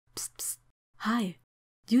Hi!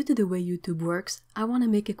 Due to the way YouTube works, I want to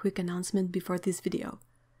make a quick announcement before this video.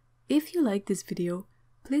 If you like this video,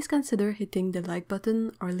 please consider hitting the like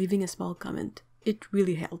button or leaving a small comment. It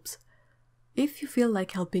really helps. If you feel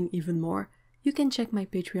like helping even more, you can check my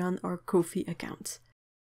Patreon or Ko-fi accounts.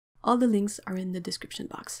 All the links are in the description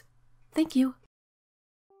box. Thank you!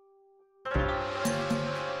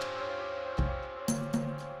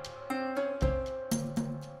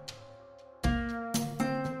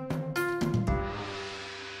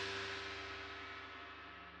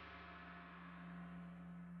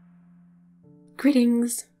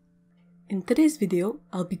 Greetings! In today's video,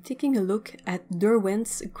 I'll be taking a look at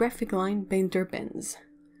Derwent's Graphik line painter pens.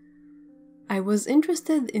 I was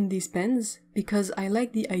interested in these pens because I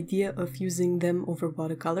like the idea of using them over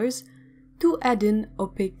watercolors to add in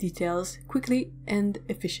opaque details quickly and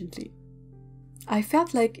efficiently. I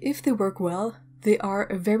felt like if they work well, they are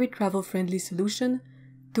a very travel-friendly solution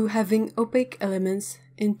to having opaque elements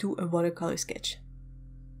into a watercolor sketch.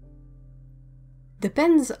 The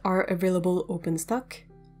pens are available open stock,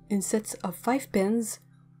 in sets of 5 pens,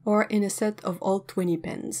 or in a set of all 20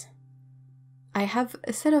 pens. I have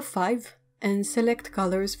a set of 5 and select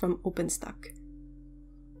colors from open stock.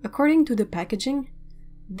 According to the packaging,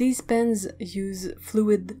 these pens use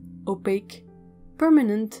fluid, opaque,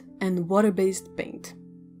 permanent, and water-based paint.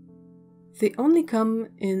 They only come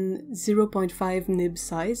in 0.5 nib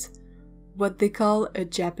size, what they call a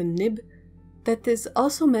Japan nib, that is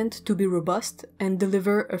also meant to be robust and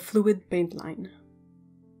deliver a fluid paint line.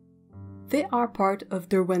 They are part of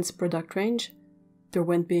Derwent's product range,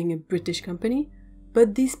 Derwent being a British company,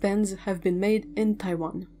 but these pens have been made in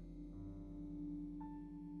Taiwan.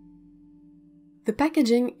 The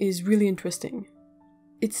packaging is really interesting.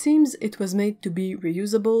 It seems it was made to be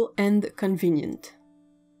reusable and convenient.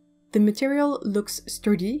 The material looks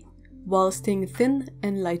sturdy, while staying thin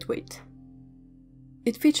and lightweight.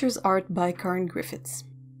 It features art by Karen Griffiths.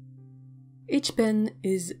 Each pen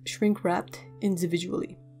is shrink-wrapped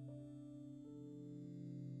individually.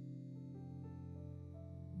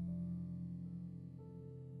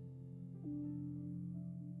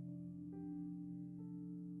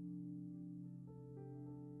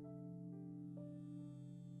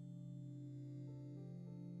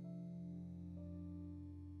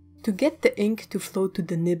 To get the ink to flow to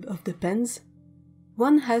the nib of the pens,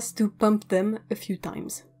 one has to pump them a few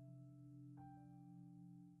times.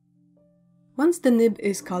 Once the nib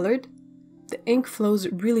is colored, the ink flows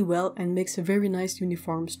really well and makes a very nice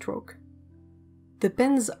uniform stroke. The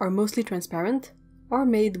pens are mostly transparent or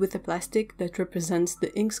made with a plastic that represents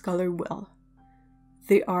the ink's color well.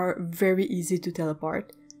 They are very easy to tell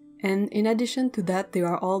apart, and in addition to that, they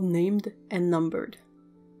are all named and numbered.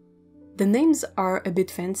 The names are a bit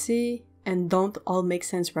fancy and don't all make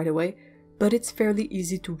sense right away, but it's fairly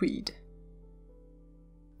easy to read.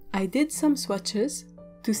 I did some swatches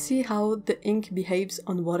to see how the ink behaves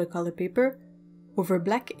on watercolor paper, over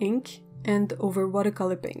black ink, and over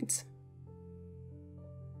watercolor paints.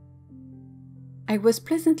 I was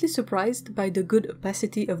pleasantly surprised by the good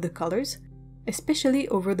opacity of the colors, especially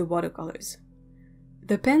over the watercolors.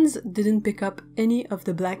 The pens didn't pick up any of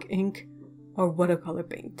the black ink or watercolor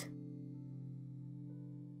paint.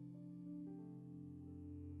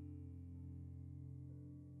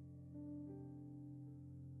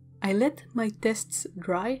 I let my tests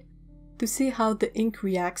dry to see how the ink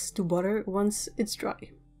reacts to water once it's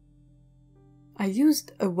dry. I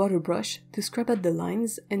used a water brush to scrub at the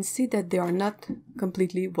lines and see that they are not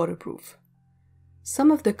completely waterproof.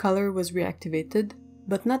 Some of the color was reactivated,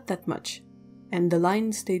 but not that much, and the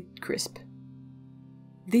line stayed crisp.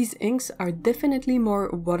 These inks are definitely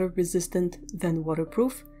more water resistant than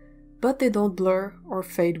waterproof, but they don't blur or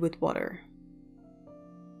fade with water.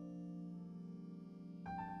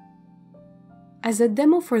 As a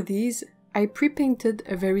demo for these, I pre-painted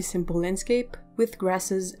a very simple landscape with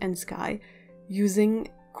grasses and sky using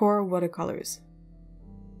QoR Watercolors.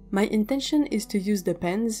 My intention is to use the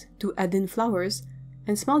pens to add in flowers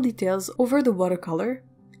and small details over the watercolor,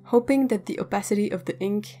 hoping that the opacity of the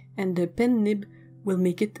ink and the pen nib will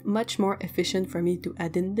make it much more efficient for me to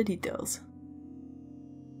add in the details.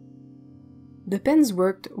 The pens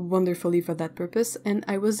worked wonderfully for that purpose, and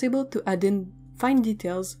I was able to add in fine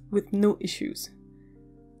details with no issues.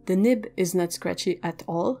 The nib is not scratchy at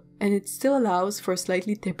all, and it still allows for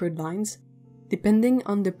slightly tapered lines, depending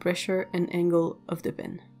on the pressure and angle of the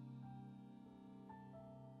pen.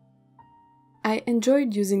 I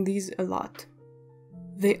enjoyed using these a lot.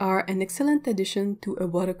 They are an excellent addition to a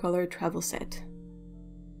watercolor travel set.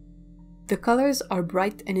 The colors are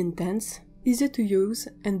bright and intense, easy to use,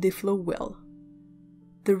 and they flow well.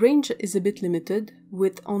 The range is a bit limited,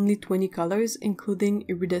 with only 20 colors, including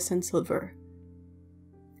iridescent silver.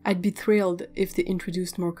 I'd be thrilled if they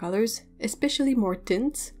introduced more colors, especially more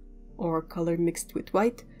tints, or color mixed with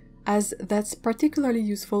white, as that's particularly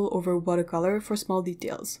useful over watercolor for small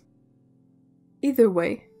details. Either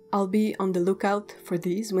way, I'll be on the lookout for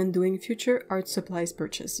these when doing future art supplies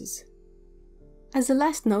purchases. As a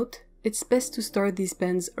last note, it's best to store these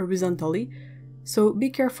pens horizontally, so be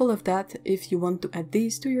careful of that if you want to add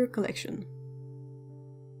these to your collection.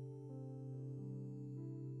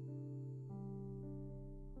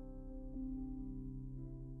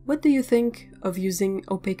 What do you think of using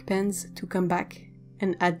opaque pens to come back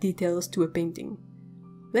and add details to a painting?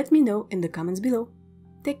 Let me know in the comments below.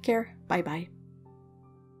 Take care, bye bye.